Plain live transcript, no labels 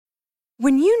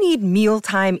When you need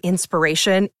mealtime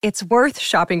inspiration, it's worth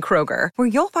shopping Kroger, where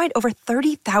you'll find over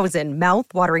 30,000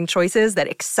 mouth-watering choices that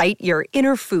excite your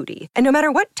inner foodie. And no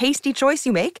matter what tasty choice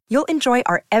you make, you'll enjoy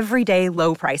our everyday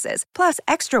low prices, plus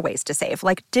extra ways to save,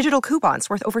 like digital coupons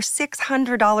worth over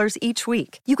 $600 each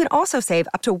week. You can also save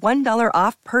up to $1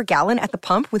 off per gallon at the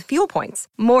pump with fuel points.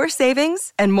 More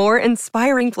savings and more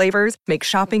inspiring flavors make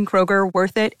shopping Kroger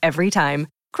worth it every time.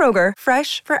 Kroger,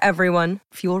 fresh for everyone.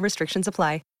 Fuel restrictions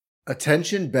apply.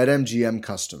 Attention BetMGM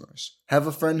customers. Have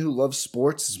a friend who loves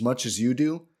sports as much as you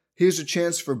do? Here's a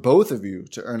chance for both of you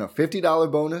to earn a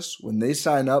 $50 bonus when they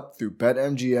sign up through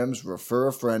BetMGM's Refer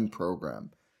a Friend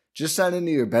program. Just sign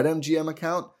into your BetMGM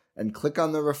account and click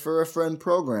on the Refer a Friend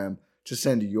program to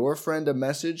send your friend a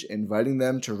message inviting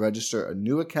them to register a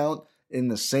new account in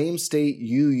the same state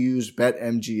you use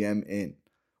BetMGM in.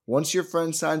 Once your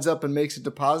friend signs up and makes a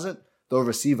deposit, they'll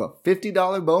receive a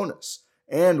 $50 bonus.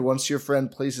 And once your friend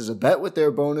places a bet with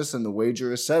their bonus and the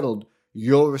wager is settled,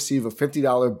 you'll receive a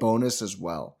 $50 bonus as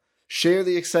well. Share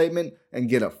the excitement and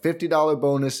get a $50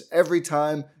 bonus every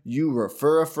time you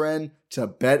refer a friend to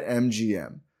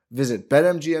BetMGM. Visit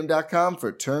BetMGM.com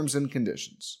for terms and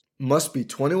conditions. Must be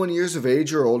 21 years of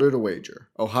age or older to wager.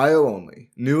 Ohio only.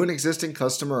 New and existing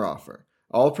customer offer.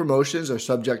 All promotions are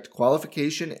subject to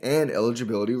qualification and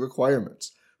eligibility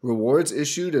requirements. Rewards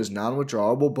issued as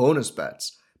non-withdrawable bonus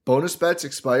bets. Bonus bets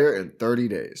expire in 30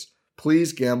 days.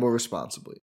 Please gamble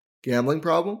responsibly. Gambling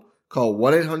problem? Call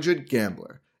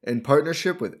 1-800-GAMBLER in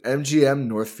partnership with MGM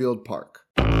Northfield Park.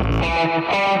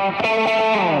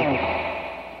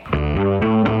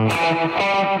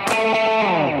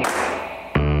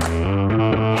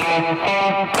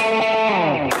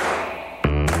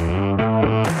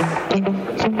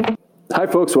 Hi,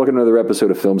 folks. Welcome to another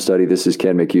episode of Film Study. This is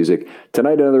Ken McCusick.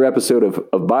 Tonight, another episode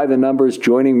of By the Numbers.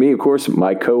 Joining me, of course,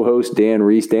 my co-host, Dan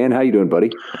Reese. Dan, how you doing, buddy?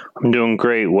 I'm doing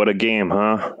great. What a game,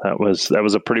 huh? That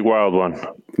was a pretty wild one.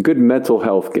 Good mental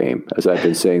health game, as I've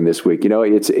been saying this week. You know,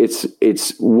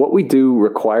 it's what we do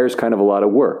requires kind of a lot of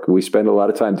work. We spend a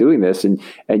lot of time doing this, and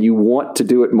you want to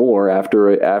do it more after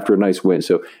a nice win.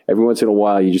 So every once in a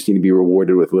while, you just need to be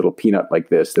rewarded with a little peanut like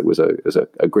this. That was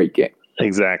a great game.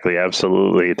 Exactly.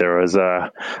 Absolutely. I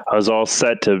was all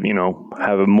set to,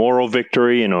 have a moral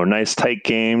victory, nice tight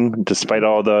game despite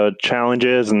all the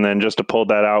challenges. And then just to pull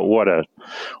that out, what an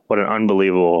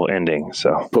unbelievable ending.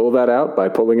 So pull that out by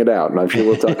pulling it out. And I'm sure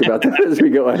we'll talk about that as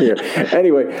we go on here.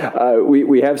 Anyway,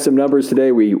 we have some numbers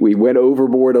today. We went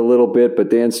overboard a little bit, but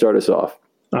Dan, start us off.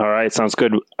 All right. Sounds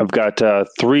good. I've got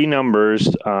three numbers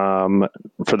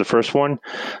for the first one.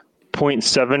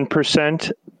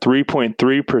 0.7%,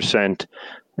 3.3%,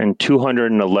 and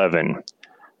 211.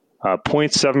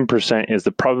 0.7% is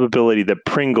the probability that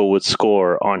Pringle would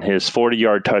score on his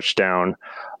 40-yard touchdown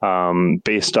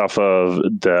based off of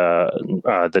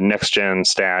the next-gen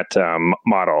stat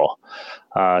model.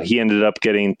 He ended up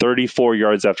getting 34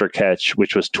 yards after catch,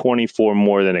 which was 24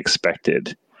 more than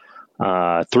expected.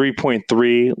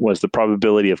 3.3 was the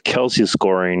probability of Kelsey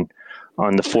scoring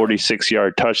on the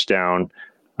 46-yard touchdown,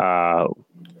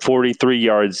 43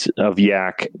 yards of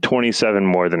yak, 27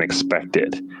 more than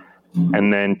expected.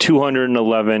 And then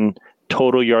 211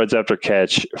 total yards after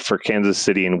catch for Kansas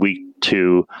City in week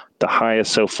 2, the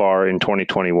highest so far in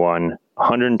 2021.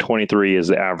 123 is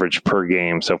the average per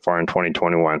game so far in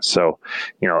 2021. So,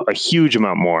 a huge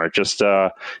amount more. Just,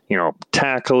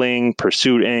 tackling,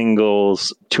 pursuit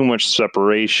angles, too much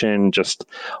separation, just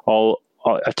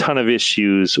a ton of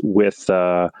issues with,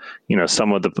 some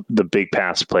of the big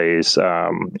pass plays,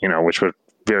 which were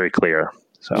very clear.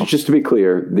 So just to be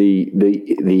clear,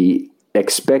 the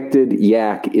expected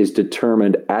yak is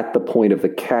determined at the point of the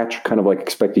catch, kind of like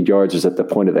expected yards is at the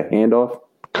point of the handoff.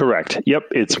 Correct. Yep.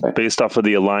 It's based off of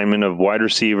the alignment of wide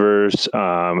receivers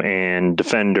and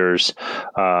defenders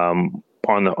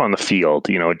on the field.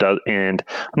 It does, and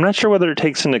I'm not sure whether it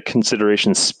takes into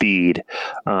consideration speed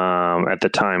at the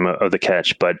time of the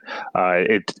catch, but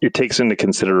it takes into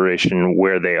consideration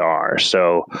where they are.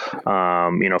 So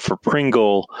for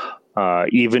Pringle,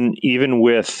 even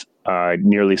with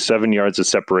nearly 7 yards of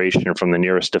separation from the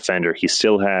nearest defender, he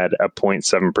still had a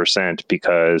 0.7%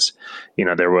 because,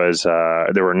 there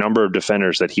were a number of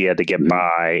defenders that he had to get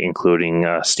by, including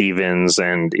Stevens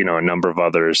and, a number of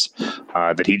others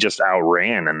that he just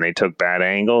outran, and they took bad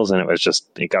angles, and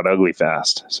it got ugly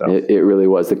fast. So it really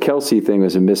was. The Kelsey thing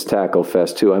was a missed tackle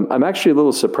fest too. I'm actually a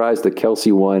little surprised the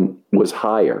Kelsey one was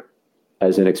higher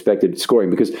as an expected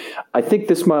scoring, because I think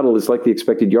this model is like the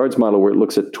expected yards model where it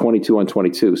looks at 22 on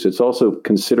 22. So it's also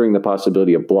considering the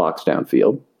possibility of blocks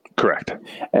downfield. Correct.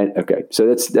 And okay, so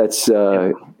that's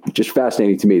just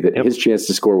fascinating to me that his chance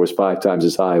to score was 5 times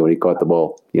as high when he caught the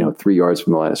ball, 3 yards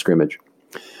from the line of scrimmage.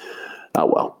 Oh,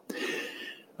 well.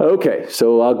 Okay,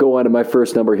 so I'll go on to my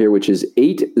first number here, which is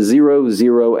 8, 0,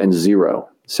 0, and 0.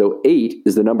 So 8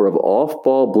 is the number of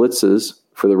off-ball blitzes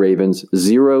for the Ravens,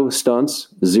 0 stunts,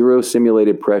 0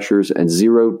 simulated pressures, and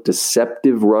 0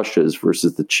 deceptive rushes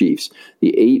versus the Chiefs.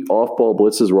 The 8 off-ball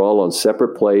blitzes were all on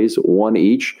separate plays, 1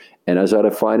 each. And as I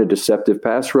define a deceptive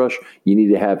pass rush, you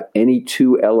need to have any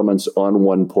 2 elements on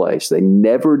 1 play. So they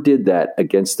never did that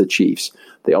against the Chiefs.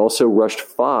 They also rushed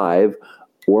 5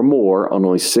 or more on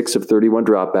only 6 of 31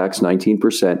 dropbacks,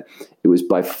 19%. It was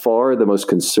by far the most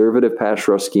conservative pass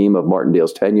rush scheme of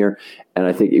Martindale's tenure, and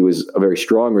I think it was a very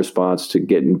strong response to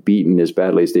getting beaten as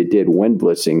badly as they did when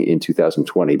blitzing in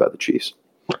 2020 by the Chiefs.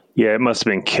 Yeah, it must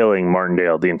have been killing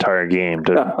Martindale the entire game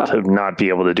to not be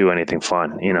able to do anything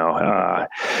fun. I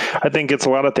think it's a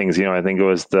lot of things. I think it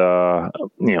was the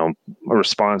a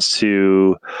response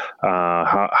to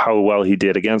how well he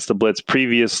did against the blitz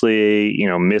previously.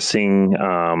 Missing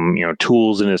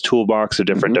tools in his toolbox of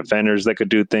different defenders that could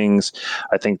do things.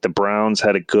 I think the Browns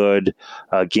had a good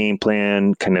game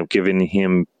plan, kind of giving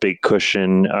him big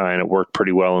cushion, and it worked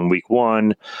pretty well in week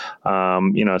 1.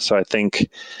 So I think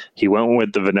he went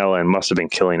with the vanilla and must have been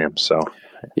killing him. So,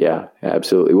 yeah,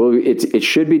 absolutely. Well, it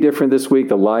should be different this week.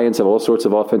 The Lions have all sorts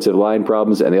of offensive line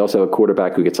problems, and they also have a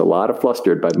quarterback who gets a lot of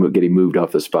flustered by getting moved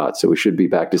off the spot. So we should be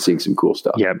back to seeing some cool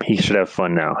stuff. Yep, he should have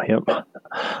fun now. Yep.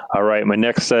 All right, my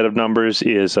next set of numbers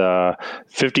is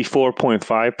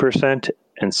 54.5%.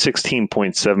 and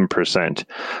 16.7%.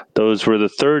 Those were the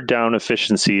third down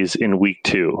efficiencies in week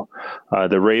 2.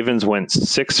 The Ravens went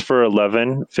 6 for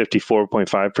 11,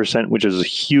 54.5%, which is a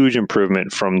huge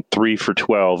improvement from 3 for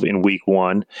 12 in week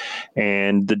 1.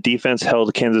 And the defense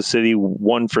held Kansas City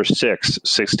 1 for 6,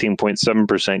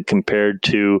 16.7% compared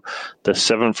to the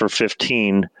 7 for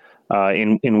 15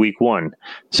 in week 1.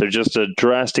 So just a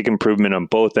drastic improvement on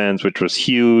both ends, which was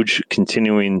huge,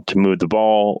 continuing to move the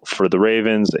ball for the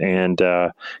Ravens and,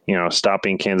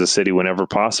 stopping Kansas City whenever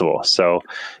possible. So,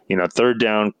 third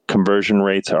down conversion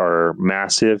rates are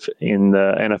massive in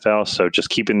the NFL. So just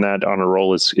keeping that on a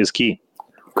roll is key.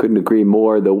 Couldn't agree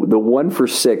more. The 1 for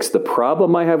 6, the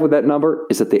problem I have with that number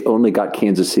is that they only got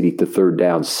Kansas City to third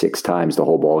down 6 times the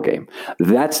whole ball game.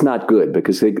 That's not good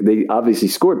because they obviously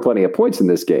scored plenty of points in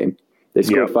this game. They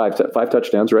scored 5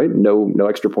 touchdowns, right? No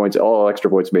extra points, all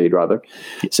extra points made, rather.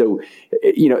 So,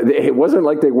 it wasn't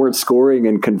like they weren't scoring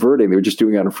and converting. They were just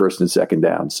doing it on first and second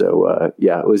down. So,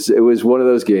 it was one of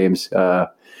those games.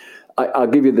 I'll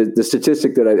give you the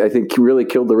statistic that I think really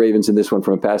killed the Ravens in this one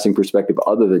from a passing perspective,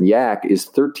 other than Yak, is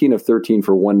 13 of 13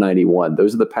 for 191.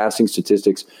 Those are the passing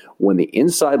statistics when the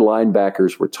inside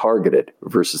linebackers were targeted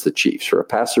versus the Chiefs for a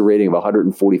passer rating of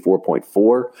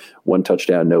 144.4, 1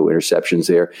 touchdown, no interceptions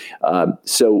there.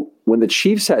 So when the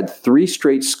Chiefs had 3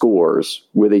 straight scores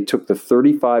where they took the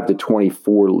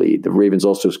 35-24 lead, the Ravens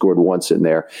also scored once in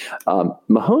there.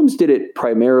 Mahomes did it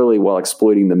primarily while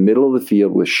exploiting the middle of the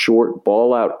field with short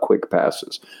ball-out quick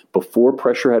passes before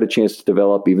pressure had a chance to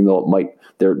develop, even though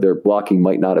their blocking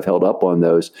might not have held up on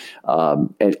those.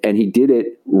 And he did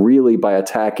it really by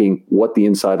attacking what the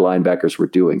inside linebackers were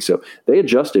doing. So they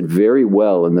adjusted very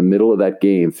well in the middle of that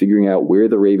game, figuring out where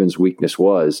the Ravens' weakness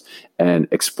was and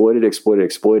exploited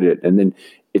it. And then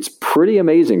it's pretty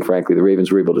amazing, frankly, the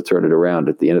Ravens were able to turn it around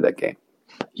at the end of that game.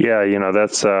 Yeah,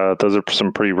 that's those are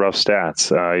some pretty rough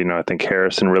stats. I think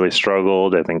Harrison really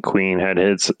struggled. I think Queen had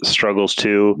his struggles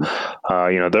too.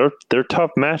 They're tough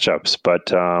matchups,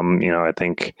 but I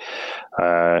think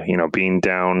being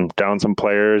down some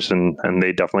players and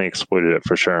they definitely exploited it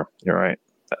for sure. You're right.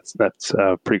 That's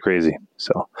pretty crazy.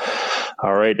 So,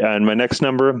 all right, and my next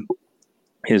number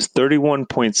is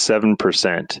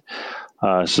 31.7%.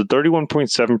 So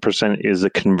 31.7% is the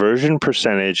conversion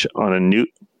percentage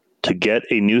to get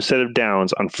a new set of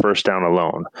downs on first down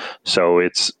alone. So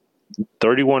it's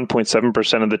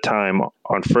 31.7% of the time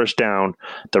on first down,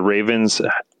 the Ravens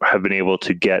have been able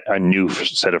to get a new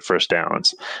set of first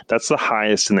downs. That's the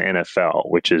highest in the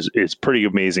NFL, which is pretty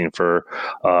amazing for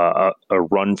a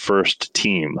run-first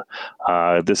team.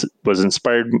 This was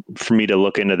inspired for me to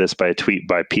look into this by a tweet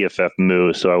by PFF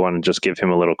Moo, so I want to just give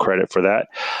him a little credit for that.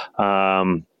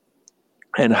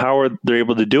 And how they're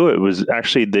able to do it was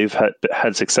actually they've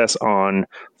had success on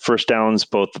first downs,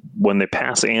 both when they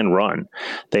pass and run.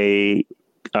 They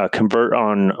convert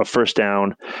on a first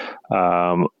down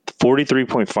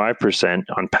 43.5%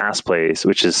 on pass plays,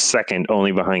 which is second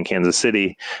only behind Kansas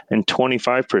City, and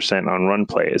 25% on run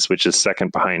plays, which is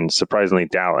second behind, surprisingly,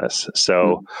 Dallas.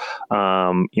 So,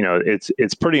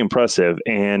 it's pretty impressive,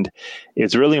 and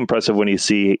it's really impressive when you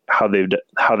see how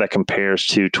that compares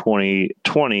to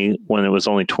 2020 when it was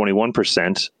only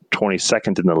 21%.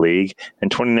 22nd in the league,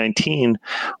 and 2019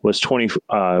 was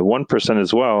 21%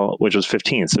 as well, which was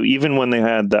 15. So even when they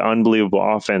had the unbelievable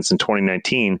offense in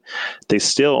 2019, they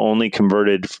still only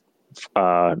converted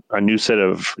to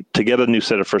get a new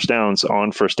set of first downs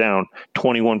on first down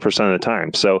 21% of the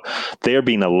time. So they are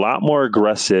being a lot more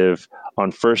aggressive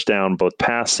on first down, both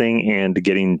passing and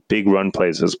getting big run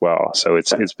plays as well. So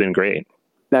it's been great.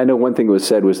 I know one thing that was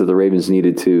said was that the Ravens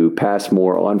needed to pass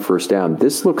more on first down.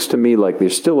 This looks to me like they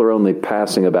still are only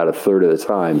passing about a third of the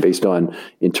time based on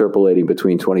interpolating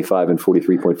between 25 and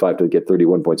 43.5 to get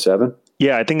 31.7.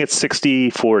 Yeah, I think it's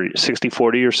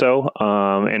 60-40 or so.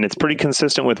 And it's pretty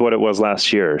consistent with what it was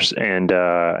last year's. And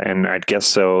I'd guess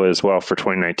so as well for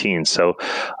 2019. So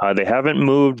they haven't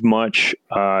moved much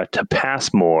to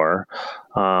pass more.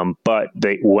 But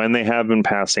when they have been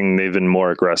passing, they've been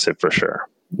more aggressive for sure.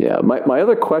 Yeah. My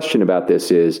other question about this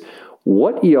is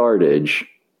what yardage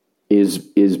is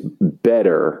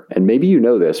better, and maybe you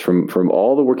know this from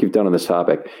all the work you've done on this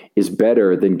topic, is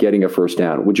better than getting a first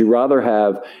down? Would you rather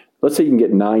have, let's say you can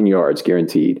get 9 yards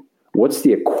guaranteed. What's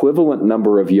the equivalent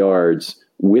number of yards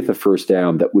with a first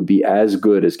down that would be as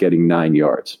good as getting 9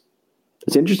 yards?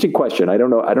 It's an interesting question. I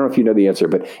don't know if you know the answer,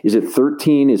 but is it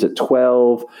 13? Is it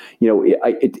 12?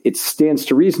 It stands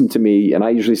to reason to me, and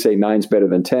I usually say 9's better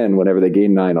than 10 whenever they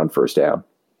gain 9 on first down.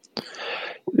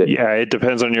 Yeah, it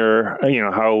depends on your,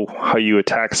 how you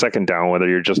attack second down, whether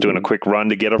you're just doing a quick run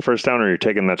to get a first down or you're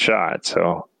taking that shot.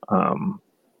 So, I'm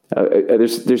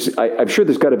sure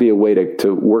there's got to be a way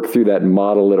to work through that and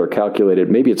model it or calculate it.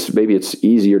 Maybe it's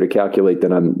easier to calculate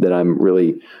than I'm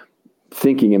really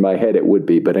thinking in my head it would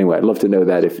be. But anyway, I'd love to know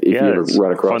that if you ever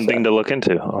run across fun thing to look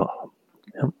into.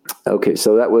 Okay,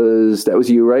 so that was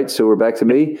you, right? So we're back to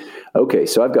me. Okay,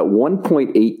 so I've got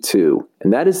 1.82,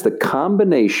 and that is the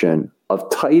combination of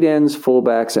tight ends,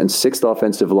 fullbacks, and sixth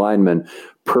offensive linemen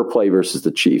per play versus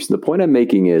the Chiefs. And the point I'm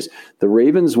making is the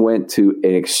Ravens went to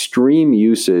an extreme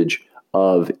usage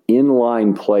of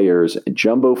inline players,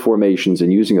 jumbo formations,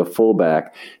 and using a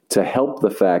fullback to help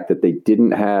the fact that they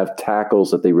didn't have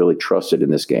tackles that they really trusted in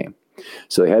this game.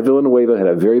 So they had Villanueva, had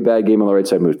a very bad game on the right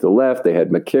side, moved to the left. They had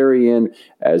McCary in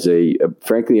as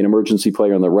frankly, an emergency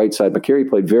player on the right side. McCary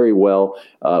played very well,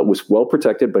 was well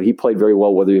protected, but he played very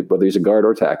well, whether he's a guard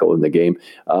or tackle in the game.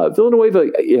 Villanueva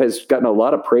has gotten a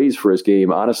lot of praise for his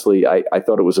game. Honestly, I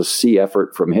thought it was a C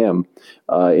effort from him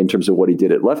in terms of what he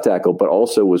did at left tackle, but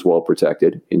also was well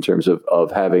protected in terms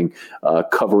of having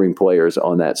covering players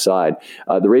on that side.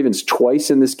 The Ravens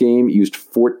twice in this game used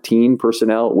 14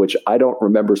 personnel, which I don't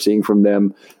remember seeing from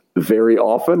them very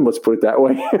often, let's put it that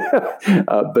way.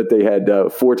 But they had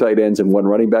 4 tight ends and 1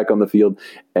 running back on the field.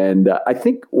 And I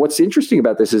think what's interesting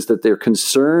about this is that their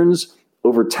concerns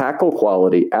over tackle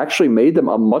quality actually made them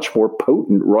a much more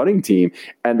potent running team.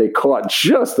 And they caught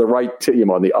just the right team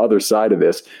on the other side of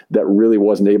this that really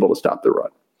wasn't able to stop the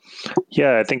run.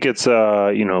 Yeah, I think it's,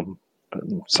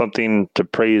 something to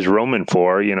praise Roman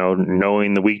for,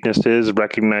 knowing the weaknesses,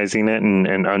 recognizing it,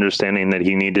 and understanding that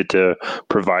he needed to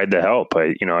provide the help.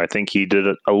 I think he did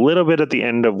a little bit at the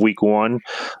end of week 1.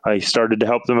 He started to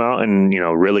help them out and,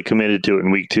 really committed to it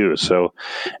in week 2. So,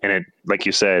 and it, like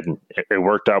you said, it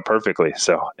worked out perfectly.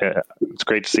 So it's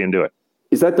great to see him do it.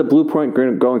 Is that the blueprint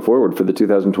going forward for the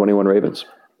 2021 Ravens?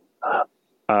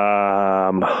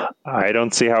 I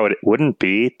don't see how it wouldn't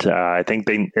be. I think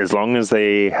as long as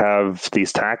they have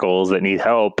these tackles that need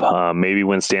help, maybe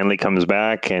when Stanley comes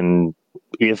back and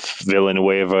if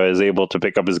Villanueva is able to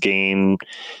pick up his game,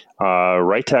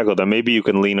 right tackle, then maybe you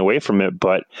can lean away from it.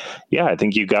 But yeah, I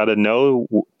think you got to know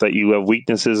that you have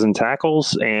weaknesses in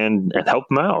tackles and help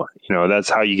them out. That's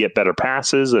how you get better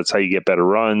passes. That's how you get better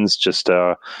runs. Just,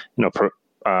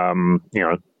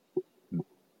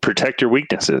 protect your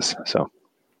weaknesses. So.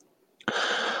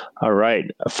 All right.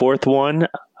 Fourth one.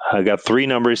 I got 3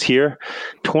 numbers here,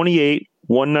 28,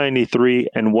 193,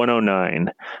 and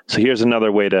 109. So here's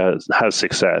another way to have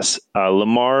success.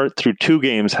 Lamar, through 2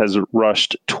 games, has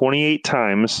rushed 28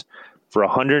 times for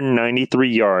 193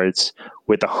 yards,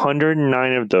 with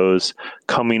 109 of those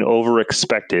coming over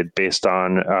expected based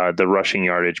on the rushing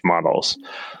yardage models.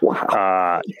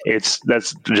 Wow.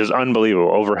 That's just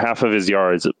unbelievable. Over half of his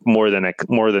yards, more than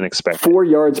expected. 4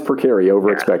 yards per carry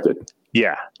over expected.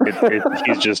 Yeah,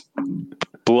 he's just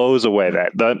blows away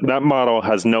that model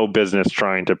has no business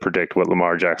trying to predict what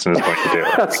Lamar Jackson is going to do.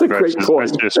 That's a great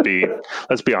point.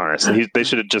 Let's be honest. They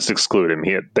should have just excluded him.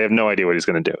 They have no idea what he's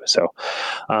going to do. So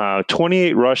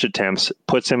 28 rush attempts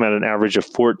puts him at an average of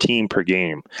 14 per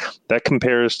game. That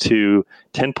compares to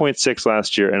 10.6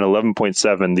 last year and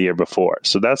 11.7 the year before.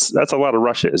 So that's a lot of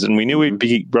rushes. And we knew we'd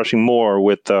be rushing more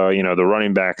with the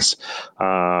running backs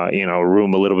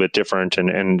room a little bit different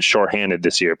and shorthanded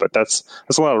this year. But that's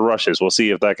a lot of rushes. We'll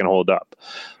see if that can hold up.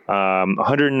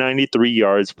 193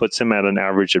 yards puts him at an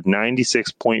average of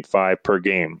 96.5 per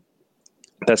game.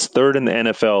 That's third in the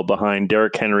NFL behind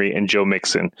Derrick Henry and Joe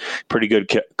Mixon. Pretty good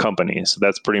company. So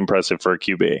that's pretty impressive for a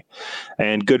QB.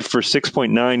 And good for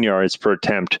 6.9 yards per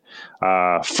attempt,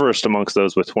 first amongst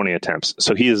those with 20 attempts.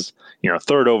 So he is,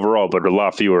 third overall, but a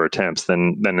lot fewer attempts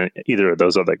than either of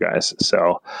those other guys.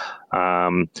 So,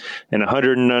 and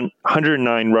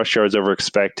 109 rush yards over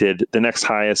expected. The next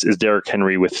highest is Derrick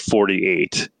Henry with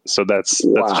 48. So that's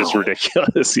just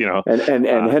ridiculous,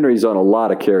 And Henry's on a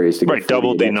lot of carries to get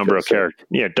double the number of carries.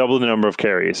 Yeah, double the number of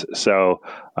carries. So,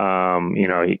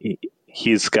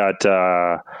 he's got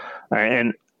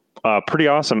and pretty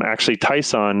awesome. Actually,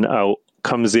 Tyson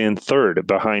comes in third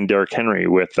behind Derrick Henry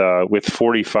with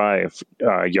 45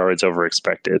 yards over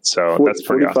expected. So that's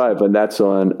pretty 45, awesome. And that's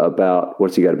on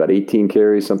what's he got, about 18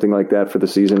 carries, something like that for the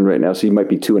season right now. So he might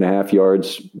be 2.5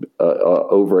 yards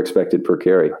over expected per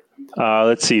carry.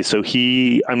 Let's see. So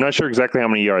I'm not sure exactly how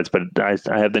many yards, but I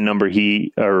have the number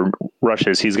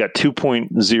rushes. He's got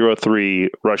 2.03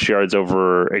 rush yards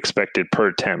over expected per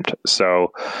attempt.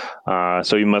 So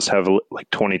he must have like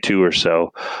 22 or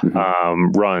so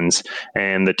runs,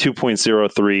 and the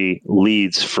 2.03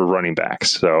 leads for running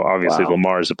backs. So obviously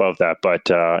Lamar is above that, but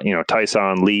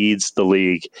Tyson leads the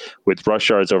league with rush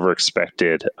yards over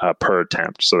expected per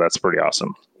attempt. So that's pretty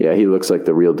awesome. Yeah, he looks like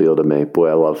the real deal to me. Boy,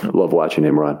 I love watching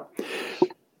him run.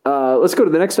 Let's go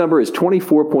to the next number is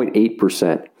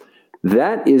 24.8%.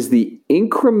 That is the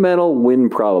incremental win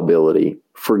probability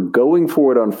for going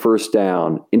for it on first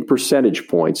down in percentage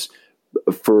points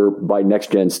by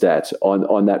Next Gen Stats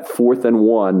on that 4th and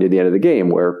 1 near the end of the game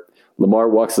where Lamar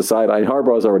walks the sideline.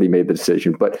 Harbaugh's already made the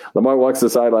decision, but Lamar walks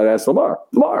the sideline and asks Lamar,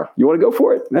 you want to go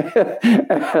for it?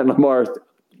 And Lamar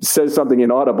says something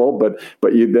inaudible, but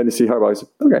you then see Harbaugh say,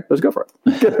 okay, let's go for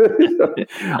it.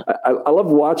 I love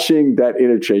watching that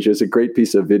interchange. It's a great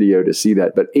piece of video to see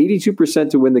that. But 82%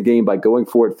 to win the game by going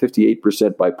for it,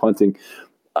 58% by punting.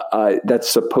 That's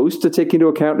supposed to take into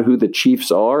account who the Chiefs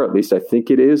are. At least I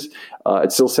think it is.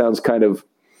 It still sounds kind of.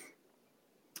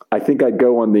 I think I'd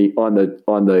go on the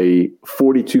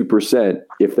 42%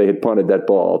 if they had punted that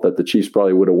ball, that the Chiefs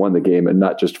probably would have won the game, and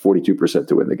not just 42%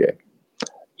 to win the game.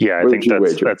 Yeah, I think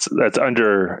that's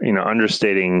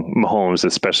understating Mahomes,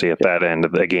 especially at that end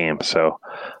of the game. So,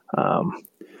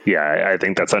 I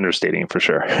think that's understating for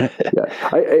sure.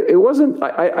 It wasn't.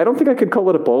 I don't think I could call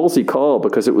it a ballsy call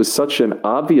because it was such an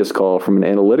obvious call from an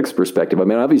analytics perspective. I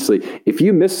mean, obviously, if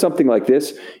you miss something like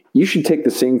this, you should take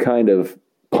the same kind of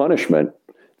punishment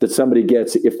that somebody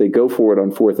gets if they go for it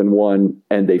on 4th and 1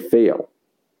 and they fail.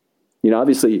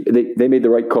 Obviously they made the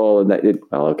right call, and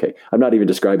okay, I'm not even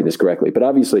describing this correctly, but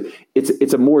obviously it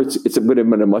would have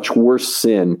been a much worse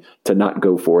sin to not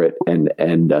go for it and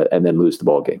then lose the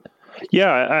ball game.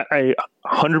 Yeah, I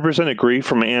 100% agree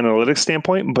from an analytics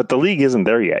standpoint, but the league isn't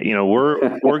there yet.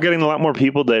 We're getting a lot more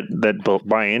people that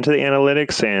buy into the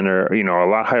analytics and are, a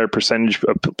lot higher percentage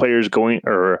of plays going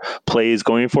for it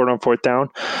on 4th down.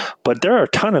 But there are a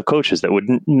ton of coaches that would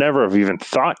never have even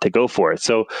thought to go for it.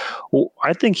 So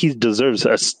I think he deserves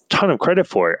a ton of credit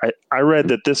for it. I read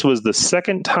that this was the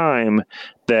second time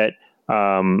that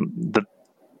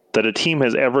that a team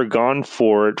has ever gone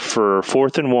for it for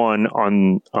 4th and 1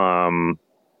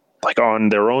 on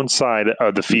their own side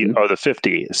of the feet of the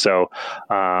 50. So,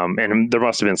 and there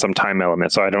must have been some time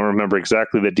element. So I don't remember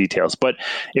exactly the details, but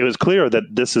it was clear that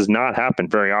this has not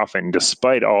happened very often,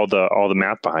 despite all the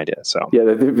math behind it. So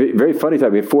yeah, very funny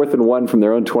time. 4th and 1 from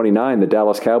their own 29. The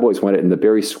Dallas Cowboys won it in the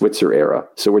Barry Switzer era.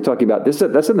 So we're talking about this.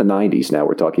 That's in the 90s now.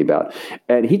 We're talking about,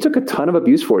 and he took a ton of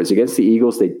abuse for it. It's against the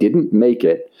Eagles. They didn't make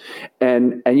it,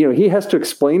 and he has to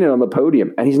explain it on the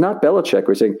podium. And he's not Belichick.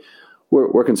 We're saying,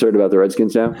 We're concerned about the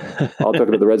Redskins now. I'll talk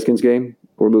about the Redskins game.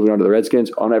 We're moving on to the Redskins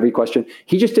on every question.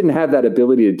 He just didn't have that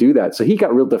ability to do that. So he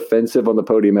got real defensive on the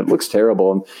podium. It looks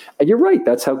terrible. And you're right.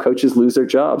 That's how coaches lose their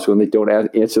jobs, when they don't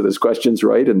answer those questions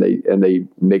right and they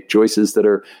make choices that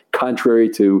are contrary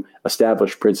to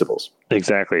established principles.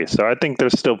 Exactly. So I think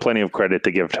there's still plenty of credit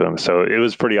to give to him. So it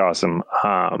was pretty awesome.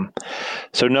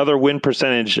 So another win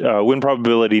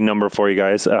probability number for you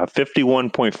guys,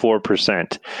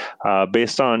 51.4%.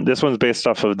 Based on, this one's based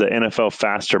off of the NFL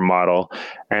Faster model,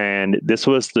 and this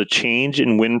was the change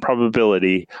in win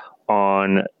probability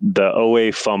on the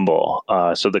OA fumble,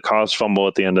 so the caused fumble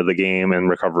at the end of the game and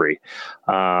recovery.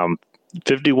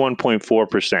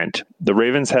 51.4%. The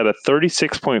Ravens had a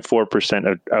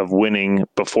 36.4% of winning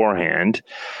beforehand,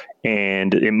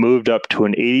 and it moved up to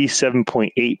an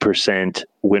 87.8%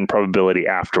 win probability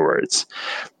afterwards.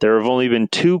 There have only been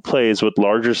 2 plays with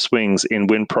larger swings in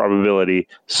win probability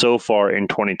so far in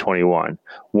 2021.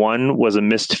 One was a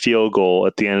missed field goal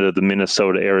at the end of the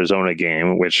Minnesota-Arizona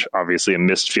game, which obviously a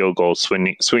missed field goal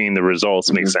swinging the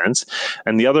results makes sense.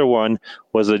 And the other one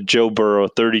was a Joe Burrow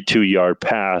 32-yard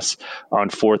pass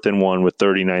on 4th and 1 with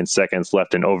 39 seconds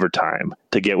left in overtime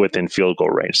to get within field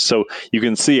goal range. So you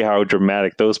can see how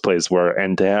dramatic those plays were,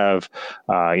 and to have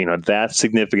that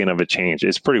significant of a change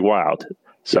is pretty wild.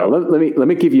 So let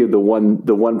me give you the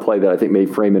one play that I think may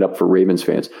frame it up for Ravens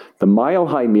fans. The Mile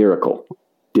High Miracle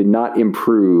did not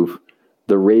improve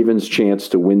the Ravens' chance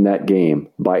to win that game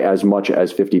by as much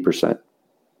as 50%.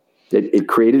 It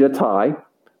created a tie,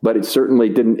 but it certainly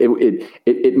didn't.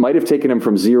 It might have taken them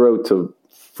from 0 to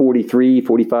 43,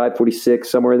 45, 46,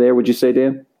 somewhere in there. Would you say,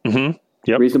 Dan? Mm-hmm.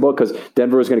 Yep. Reasonable, because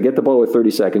Denver was going to get the ball with 30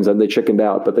 seconds, and they chickened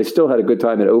out, but they still had a good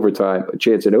time in overtime, a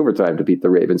chance in overtime to beat the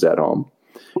Ravens at home.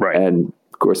 Right. And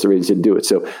of course, the Ravens didn't do it.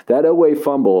 So that away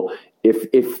fumble,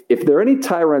 if there are any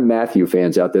Tyrann Mathieu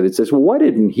fans out there that says, well, why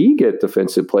didn't he get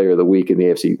Defensive Player of the Week in the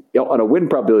AFC? On a win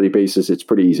probability basis, it's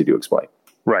pretty easy to explain.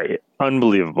 Right.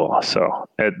 Unbelievable. So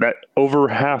that over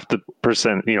half the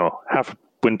percent, half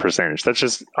win percentage. That's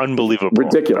just unbelievable.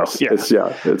 Ridiculous.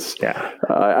 So,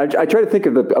 I try to think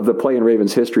of the play in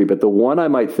Ravens history, but the one I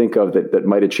might think of that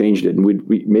might have changed it, and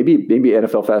maybe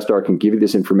NFL Fast Start can give you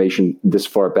this information this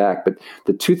far back, but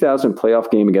the 2000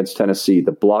 playoff game against Tennessee,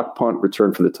 the block punt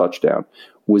return for the touchdown,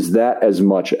 was that as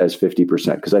much as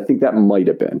 50%? Because I think that might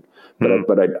have been, but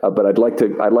I'd like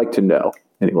to know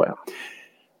anyway.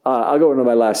 I'll go into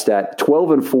my last stat.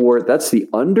 12-4. That's the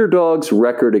underdog's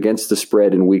record against the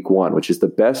spread in week 1, which is the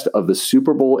best of the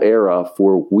Super Bowl era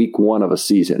for week 1 of a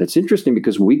season. It's interesting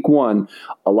because week 1,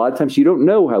 a lot of times you don't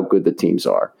know how good the teams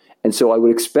are. And so I would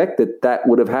expect that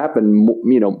would have happened,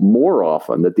 more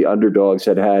often, that the underdogs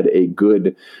had a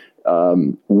good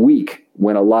week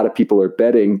when a lot of people are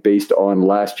betting based on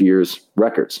last year's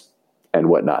records and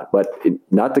whatnot. But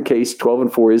not the case.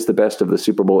 12-4 is the best of the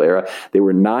Super Bowl era. They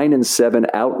were 9-7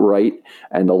 outright,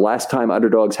 and the last time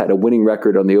underdogs had a winning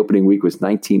record on the opening week was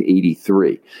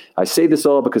 1983. I say this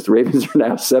all because the Ravens are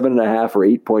now 7.5 or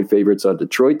 8-point favorites on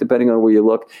Detroit, depending on where you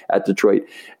look at Detroit.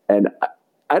 And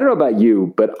I don't know about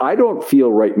you, but I don't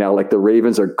feel right now like the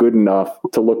Ravens are good enough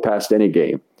to look past any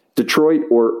game, Detroit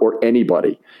or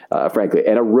anybody, frankly.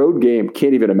 And a road game,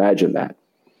 can't even imagine that.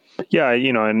 Yeah,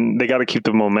 and they got to keep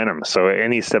the momentum. So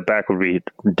any step back would be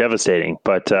devastating.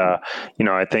 But, I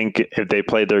think if they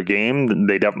played their game,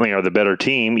 they definitely are the better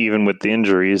team, even with the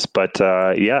injuries. But,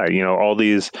 all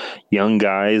these young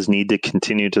guys need to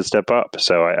continue to step up.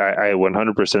 So I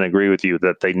 100% agree with you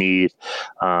that they need,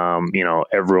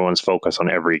 everyone's focus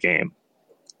on every game.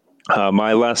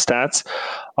 My last stats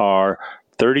are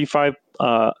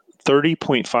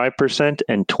 30.5%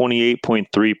 and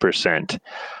 28.3%.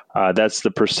 That's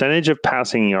the percentage of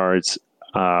passing yards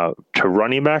to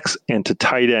running backs and to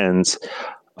tight ends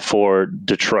for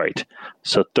Detroit.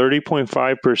 So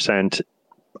 30.5%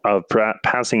 of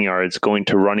passing yards going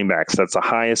to running backs. That's the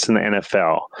highest in the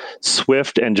NFL.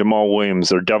 Swift and Jamal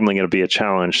Williams are definitely going to be a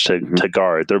challenge to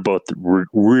guard. They're both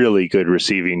really good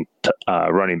receiving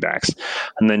running backs.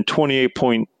 And then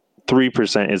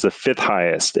 28.3% is the 5th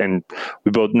highest. And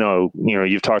we both know,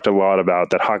 you've talked a lot about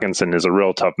that Hawkinson is a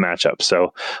real tough matchup.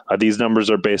 So these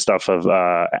numbers are based off of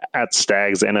at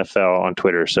Stags NFL on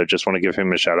Twitter. So just want to give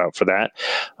him a shout out for that.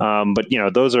 But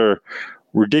those are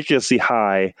ridiculously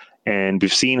high. And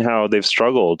we've seen how they've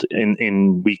struggled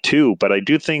in week 2. But I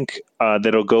do think that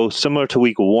it'll go similar to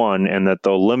week 1 and that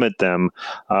they'll limit them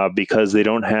because they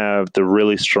don't have the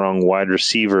really strong wide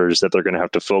receivers that they're going to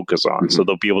have to focus on. Mm-hmm. So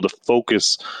they'll be able to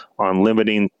focus on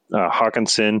limiting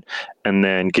Hawkinson and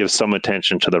then give some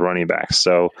attention to the running backs.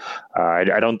 So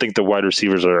I don't think the wide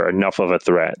receivers are enough of a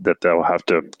threat that they'll have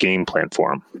to game plan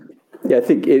for them. Yeah, I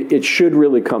think it should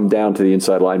really come down to the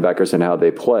inside linebackers and how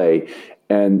they play.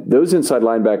 And those inside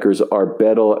linebackers are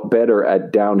better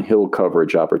at downhill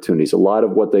coverage opportunities. A lot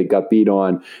of what they got beat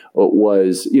on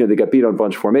was, they got beat on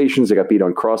bunch formations. They got beat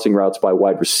on crossing routes by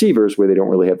wide receivers where they don't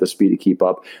really have the speed to keep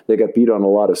up. They got beat on a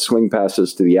lot of swing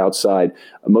passes to the outside.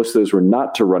 Most of those were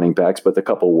not to running backs, but the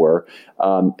couple were.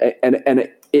 And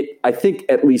I think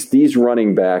at least these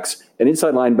running backs, an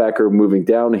inside linebacker moving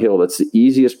downhill, that's the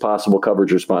easiest possible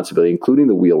coverage responsibility, including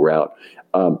the wheel route,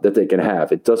 that they can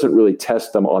have. It doesn't really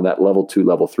test them on that level 2,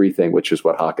 level 3 thing, which is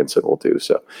what Hockenson will do.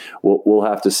 So we'll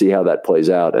have to see how that plays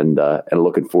out, and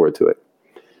looking forward to it.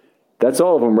 That's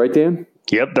all of them, right, Dan?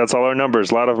 Yep, that's all our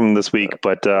numbers. A lot of them this week,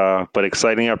 but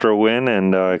exciting after a win,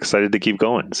 and excited to keep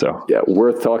going. So yeah,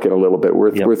 worth talking a little bit.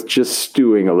 Worth just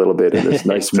stewing a little bit in this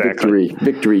nice exactly.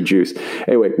 victory juice.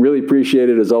 Anyway, really appreciate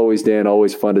it as always, Dan.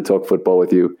 Always fun to talk football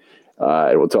with you,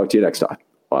 and we'll talk to you next time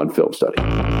on Film Study.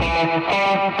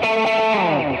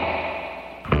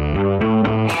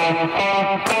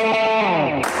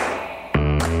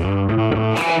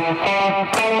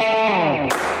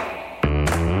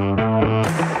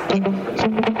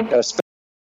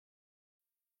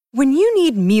 When you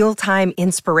need mealtime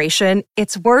inspiration,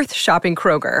 it's worth shopping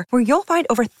Kroger, where you'll find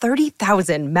over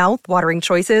 30,000 mouth-watering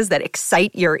choices that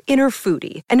excite your inner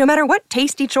foodie. And no matter what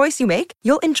tasty choice you make,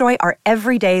 you'll enjoy our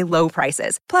everyday low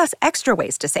prices, plus extra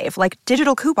ways to save, like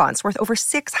digital coupons worth over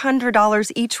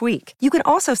 $600 each week. You can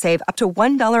also save up to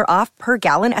 $1 off per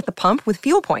gallon at the pump with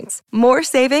fuel points. More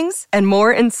savings and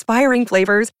more inspiring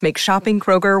flavors make shopping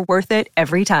Kroger worth it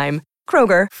every time.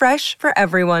 Kroger, fresh for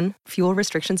everyone. Fuel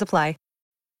restrictions apply.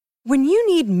 When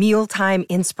you need mealtime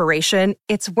inspiration,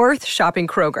 it's worth shopping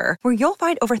Kroger, where you'll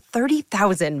find over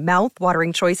 30,000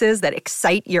 mouth-watering choices that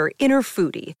excite your inner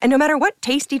foodie. And no matter what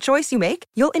tasty choice you make,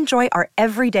 you'll enjoy our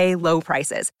everyday low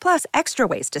prices, plus extra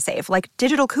ways to save, like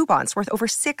digital coupons worth over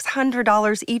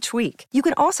 $600 each week. You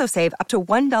can also save up to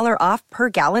 $1 off per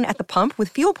gallon at the pump with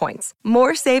fuel points.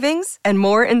 More savings and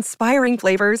more inspiring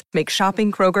flavors make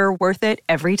shopping Kroger worth it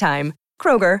every time.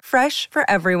 Kroger, fresh for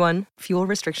everyone. Fuel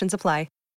restrictions apply.